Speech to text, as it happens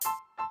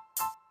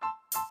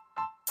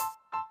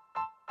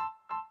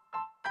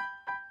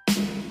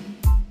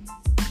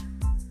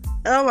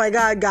Oh my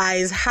god,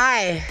 guys.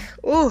 Hi.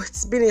 Oh,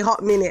 it's been a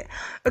hot minute.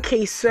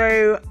 Okay,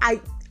 so I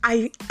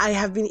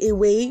have been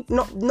away,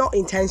 not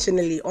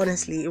intentionally,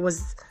 honestly. It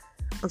was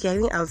okay, I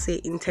think I'll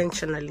say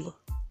intentionally.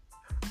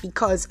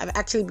 Because I've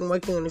actually been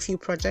working on a few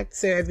projects,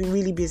 so I've been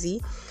really busy.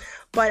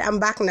 But I'm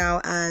back now,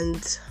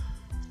 and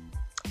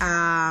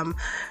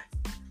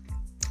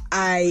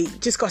I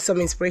just got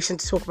some inspiration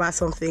to talk about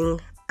something,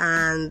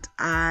 and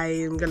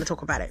I'm gonna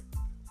talk about it.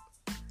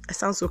 It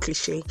sounds so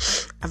cliche.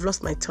 I've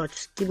lost my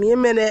touch. Give me a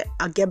minute.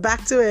 I'll get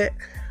back to it.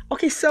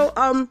 Okay, so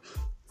I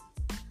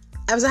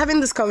was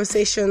having this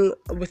conversation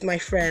with my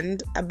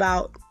friend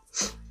about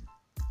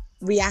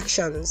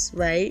reactions,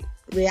 right?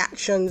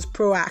 Reactions,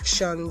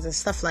 proactions, and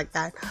stuff like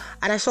that.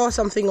 And I saw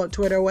something on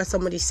Twitter where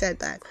somebody said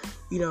that,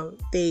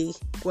 they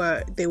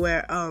were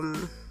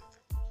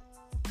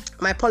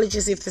my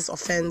apologies if this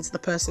offends the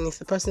person, if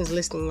the person is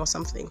listening or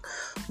something,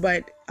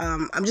 but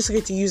I'm just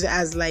going to use it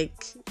as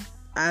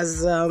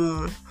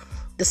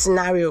the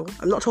scenario.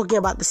 I'm not talking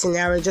about the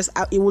scenario, just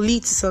it will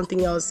lead to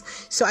something else.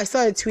 So I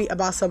saw a tweet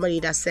about somebody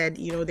that said,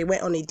 they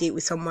went on a date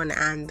with someone,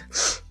 and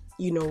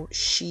when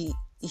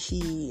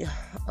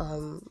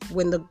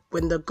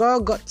the girl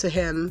got to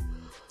him,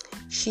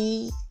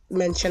 she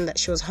mentioned that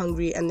she was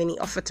hungry, and then he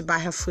offered to buy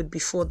her food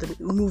before the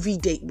movie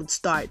date would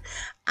start,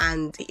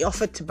 and he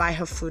offered to buy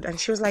her food, and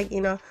she was like,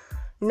 no,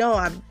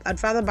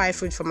 I'd rather buy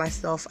food for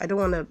myself. I don't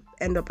want to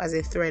end up as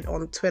a thread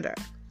on Twitter.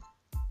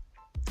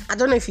 I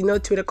don't know if you know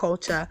Twitter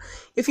culture.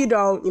 If you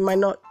don't, you might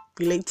not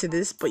relate to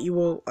this, but you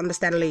will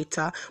understand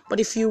later. But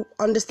if you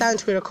understand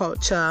Twitter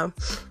culture,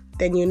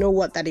 then you know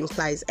what that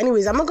implies.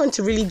 Anyways, I'm not going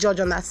to really judge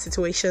on that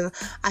situation.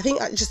 I think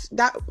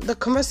the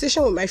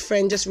conversation with my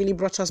friend just really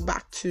brought us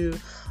back to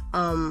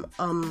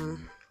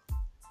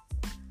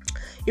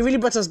it really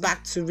brought us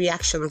back to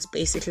reactions,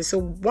 basically. So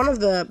one of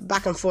the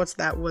back and forths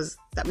that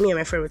me and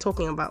my friend were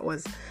talking about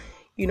was,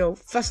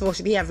 first of all,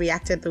 should he have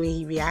reacted the way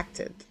he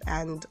reacted?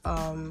 And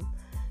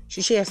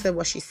should she have said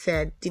what she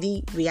said? Did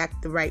he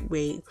react the right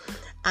way?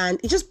 And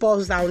it just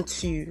boils down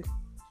to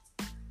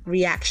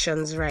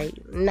reactions, right?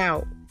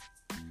 Now,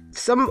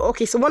 so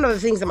one of the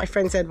things that my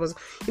friend said was,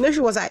 if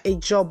he was at a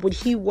job, would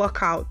he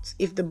work out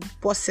if the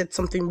boss said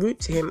something rude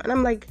to him? And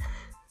I'm like,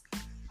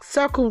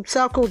 circle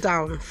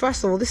down.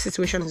 First of all, this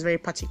situation is very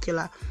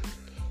particular.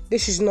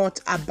 This is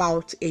not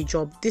about a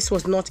job. This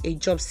was not a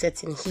job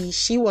setting.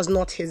 She was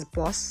not his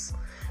boss,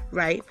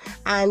 right?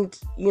 And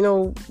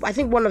I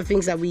think one of the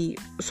things that we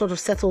sort of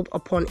settled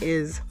upon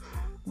is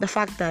the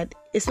fact that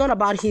it's not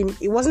about him.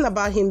 It wasn't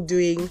about him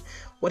doing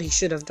what he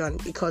should have done,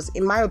 because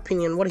in my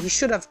opinion, what he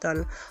should have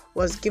done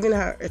was giving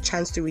her a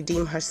chance to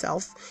redeem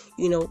herself.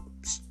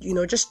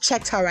 Just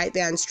checked her right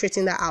there and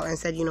straightened that out and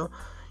said,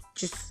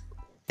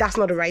 that's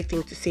not the right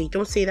thing to say.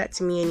 Don't say that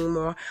to me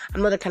anymore.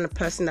 I'm not the kind of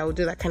person that will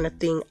do that kind of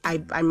thing.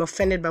 I'm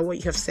offended by what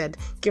you have said.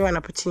 Give her an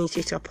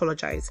opportunity to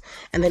apologize.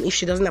 And then if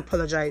she doesn't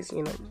apologize,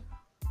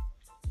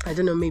 I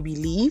don't know, maybe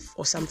leave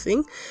or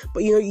something.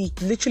 But, you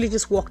literally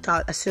just walked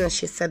out as soon as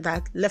she said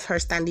that, left her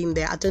standing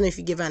there. I don't know if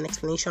you give her an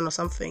explanation or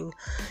something,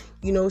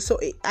 so,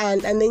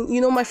 and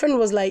then, my friend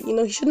was like,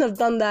 he shouldn't have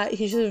done that.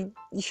 You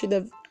should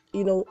have,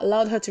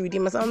 allowed her to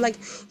redeem herself. I'm like,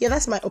 yeah,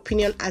 that's my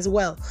opinion as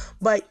well.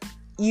 But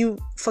you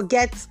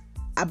forget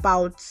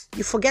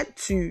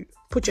to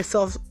put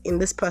yourself in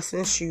this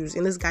person's shoes,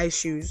 in this guy's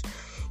shoes.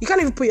 You can't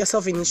even put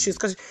yourself in his shoes,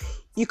 because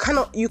you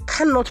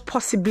cannot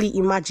possibly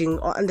imagine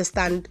or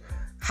understand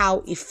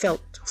how it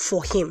felt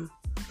for him.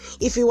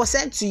 If it was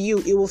said to you,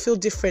 it will feel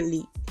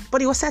differently,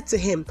 but it was said to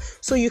him.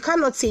 So you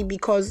cannot say,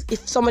 because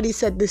if somebody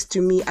said this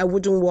to me, I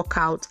wouldn't walk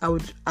out, I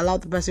would allow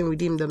the person to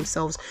redeem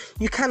themselves.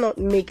 You cannot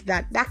make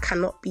that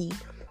cannot be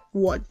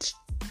what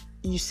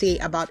you say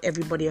about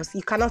everybody else.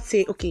 You cannot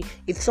say, okay,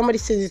 if somebody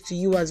says it to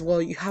you as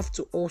well, you have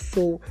to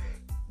also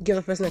give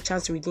the person a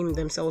chance to redeem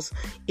themselves.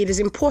 It is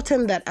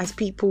important that as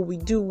people, we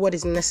do what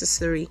is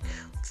necessary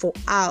for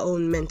our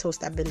own mental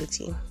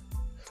stability.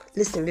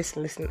 Listen.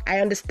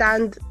 I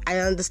understand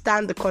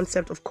the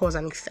concept of cause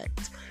and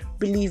effect.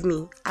 Believe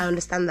me, I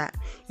understand that.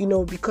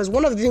 Because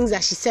one of the things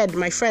that she said,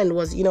 my friend,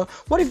 was,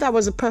 what if that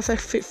was a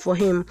perfect fit for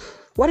him?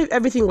 What if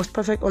everything was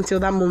perfect until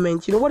that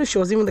moment? What if she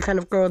was even the kind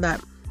of girl that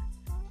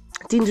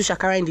didn't do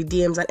shakara in the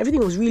DMs and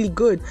everything was really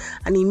good,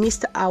 and he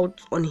missed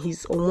out on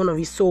one of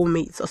his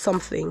soulmates or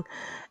something?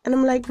 And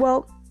I'm like,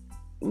 well,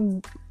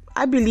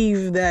 I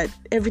believe that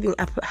everything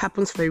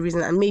happens for a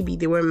reason, and maybe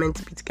they weren't meant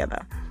to be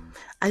together.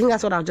 I think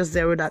that's what I'll just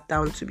zero that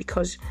down to,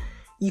 because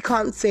you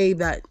can't say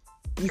that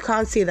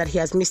he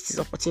has missed his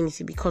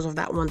opportunity because of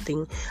that one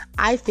thing.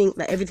 I think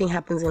that everything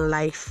happens in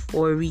life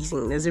for a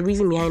reason. There's a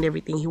reason behind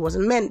everything. He was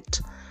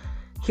meant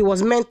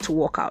to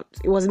walk out.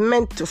 It was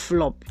meant to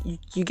flop.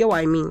 You get what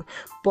I mean?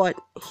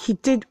 But he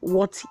did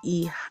what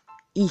he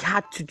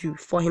had to do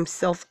for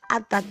himself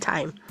at that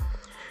time.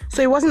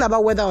 So it wasn't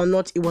about whether or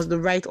not it was the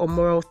right or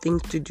moral thing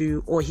to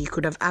do, or he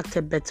could have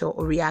acted better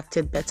or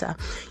reacted better.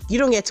 You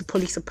don't get to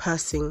police a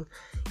person.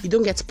 You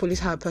don't get to police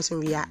how a person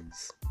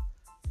reacts,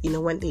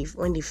 when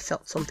they've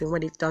felt something,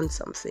 when they've done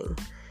something.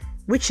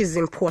 Which is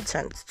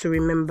important to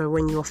remember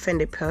when you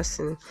offend a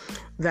person,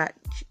 that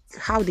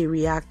how they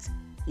react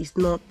is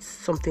not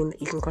something that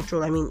you can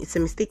control. I mean, it's a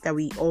mistake that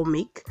we all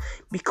make,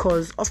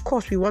 because of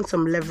course we want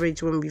some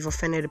leverage when we've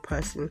offended a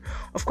person.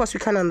 Of course we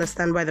can't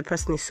understand why the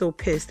person is so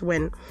pissed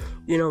when,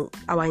 you know,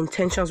 our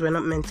intentions were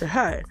not meant to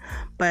hurt.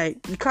 But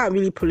you can't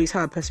really police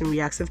how a person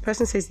reacts. If the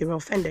person says they were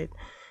offended,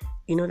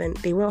 you know, then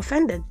they were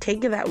offended.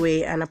 Take it that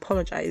way and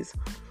apologize.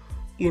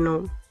 You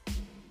know,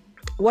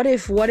 what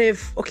if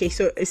okay,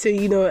 so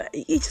you know,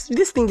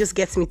 this thing just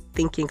gets me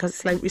thinking,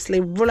 because it's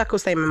like roller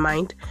coaster in my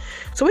mind.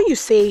 So when you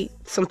say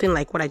something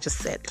like what I just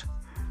said,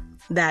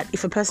 that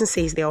if a person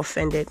says they're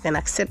offended, then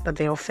accept that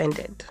they're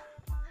offended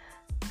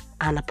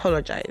and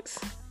apologize.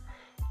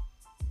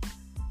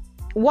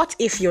 What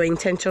if your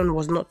intention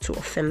was not to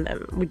offend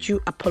them? Would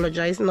you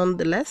apologize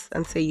nonetheless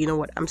and say, you know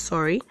what, I'm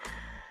sorry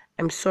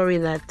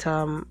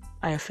that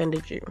I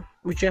offended you?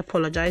 Would you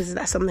apologize? Is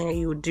that something that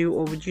you would do,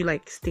 or would you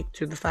like stick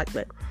to the fact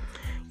that,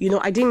 you know,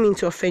 I didn't mean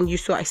to offend you,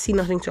 so I see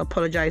nothing to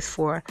apologize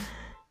for?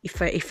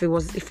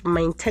 If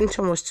my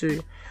intention was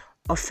to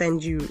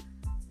offend you,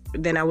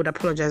 then I would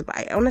apologize. But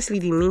I honestly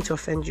didn't mean to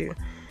offend you.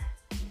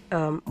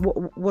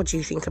 What do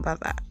you think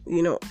about that?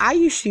 You know, I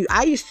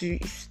used to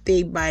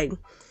stay by,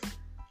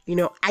 you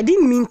know, I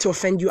didn't mean to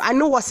offend you. I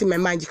know what's in my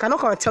mind. You cannot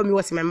come and tell me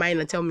what's in my mind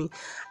and tell me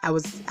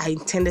I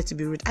intended to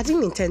be rude. I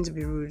didn't intend to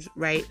be rude,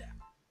 right?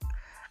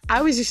 I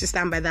always used to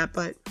stand by that,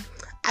 but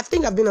I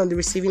think I've been on the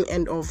receiving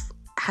end of,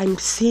 I'm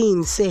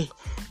say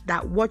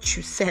that what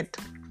you said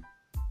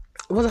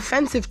was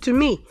offensive to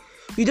me.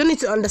 You don't need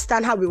to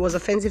understand how it was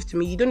offensive to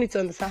me. You don't need to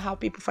understand how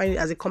people find it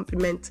as a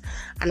compliment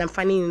and I'm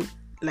finding it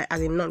like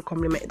as a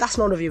non-compliment. That's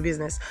none of your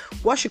business.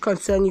 What should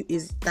concern you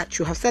is that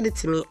you have said it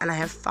to me and I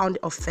have found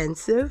it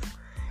offensive,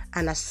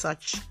 and as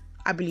such,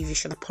 I believe you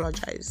should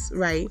apologize,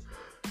 right?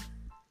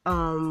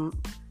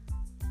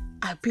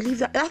 I believe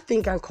that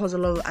thing can cause a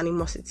lot of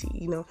animosity,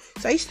 you know.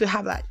 So I used to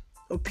have that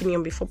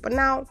opinion before, but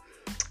now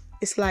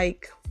it's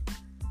like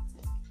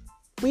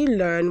we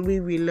learn, we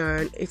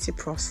relearn. It's a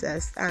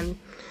process, and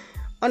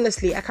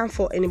honestly, I can't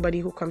fault anybody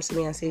who comes to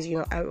me and says, you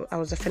know, I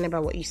was offended by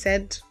what you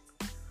said.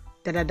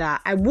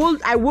 I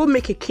will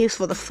make a case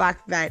for the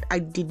fact that I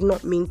did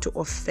not mean to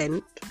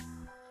offend.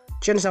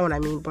 Do you understand what I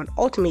mean? But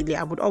ultimately,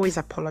 I would always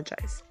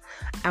apologize.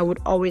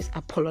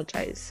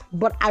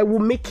 But I will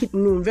make it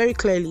known very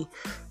clearly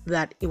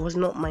that it was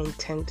not my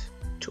intent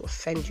to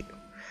offend you.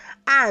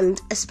 And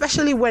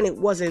especially when it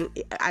wasn't,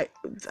 I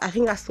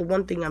think that's the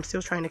one thing I'm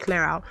still trying to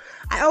clear out.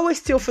 I always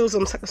still feel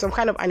some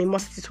kind of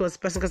animosity towards the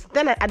person, because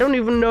then I don't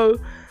even know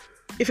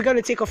if you're going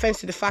to take offense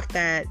to the fact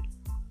that,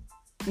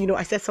 you know,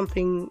 I said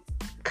something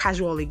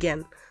casual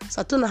again.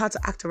 So I don't know how to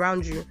act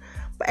around you.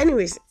 But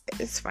anyways,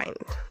 it's fine.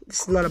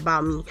 It's not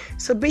about me.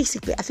 So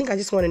basically, I think I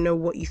just want to know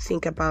what you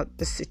think about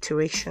the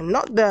situation.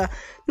 Not the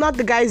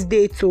guy's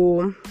date,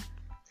 or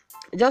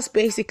just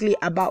basically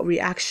about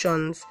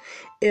reactions.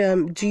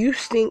 Do you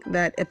think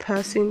that a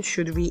person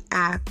should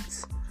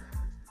react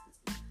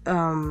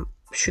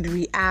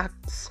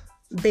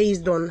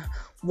based on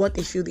what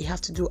they feel they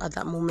have to do at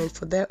that moment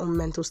for their own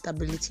mental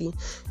stability?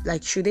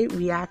 Like, should they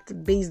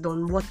react based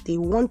on what they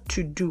want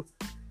to do?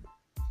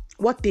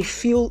 What they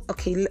feel,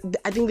 okay,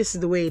 I think this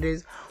is the way it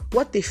is.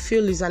 What they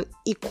feel is an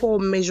equal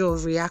measure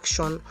of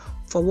reaction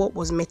for what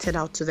was meted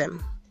out to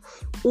them?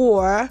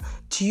 Or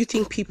do you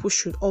think people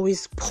should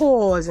always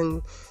pause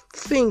and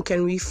think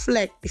and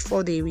reflect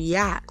before they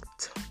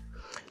react,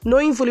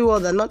 knowing fully well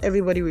that not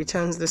everybody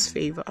returns this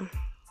favor,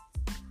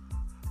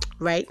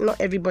 right?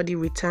 Not everybody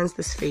returns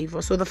this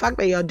favor. So the fact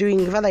that you're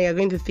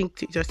going to think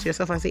to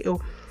yourself and say, oh,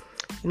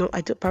 you know,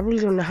 probably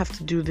don't have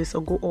to do this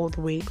or go all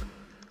the way,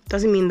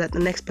 doesn't mean that the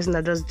next person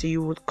that does to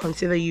you would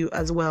consider you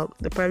as well.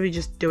 They probably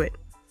just do it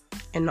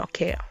and not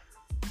care.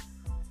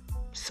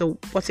 So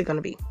what's it going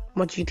to be?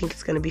 What do you think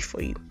it's going to be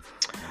for you?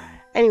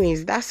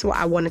 Anyways, that's what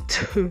I wanted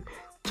to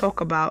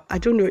talk about. I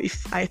don't know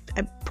if I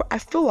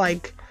feel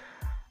like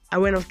I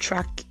went off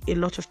track a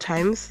lot of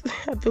times.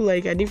 I feel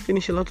like I didn't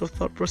finish a lot of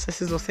thought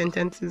processes or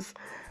sentences.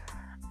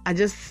 I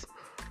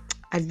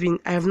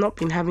have not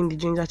been having the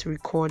ginger to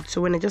record.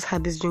 So when I just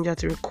had this ginger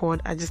to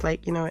record, I just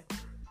like, you know,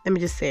 let me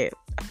just say it.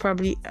 I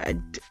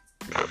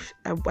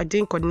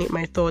didn't coordinate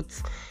my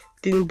thoughts,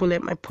 didn't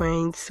bullet my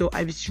points. So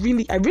I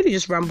really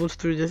just rambled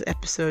through this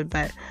episode,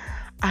 but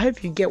I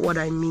hope you get what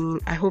I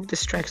mean. I hope this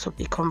strikes up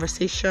a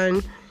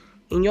conversation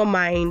in your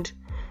mind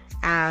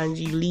and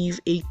you leave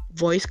a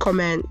voice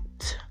comment.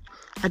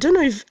 I don't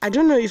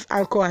know if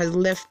Anchor has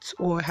left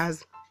or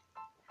has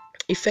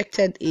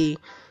effected a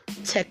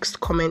text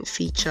comment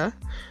feature.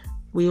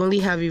 We only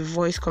have a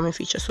voice comment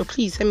feature. So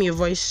please send me a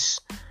voice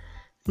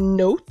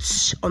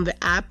note on the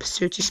app,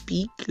 so to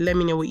speak. Let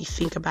me know what you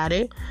think about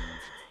it.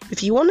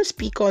 If you want to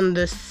speak on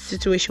the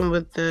situation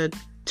with the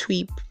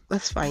tweet,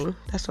 that's fine.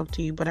 That's up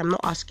to you. But I'm not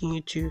asking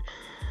you to.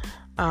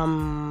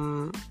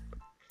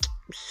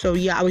 So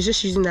yeah, I was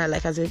just using that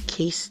like as a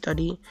case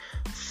study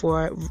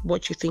for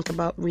what you think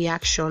about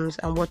reactions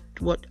and what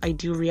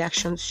ideal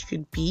reactions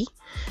should be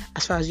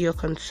as far as you're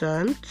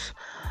concerned.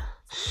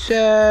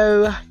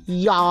 So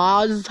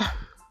yes,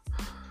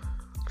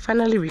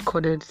 finally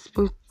recorded. It's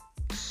been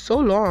so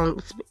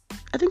long.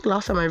 I think the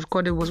last time I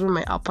recorded was when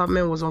my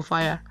apartment was on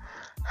fire.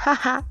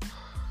 Haha.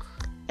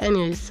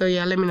 Anyway, so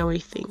yeah, let me know what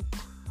you think.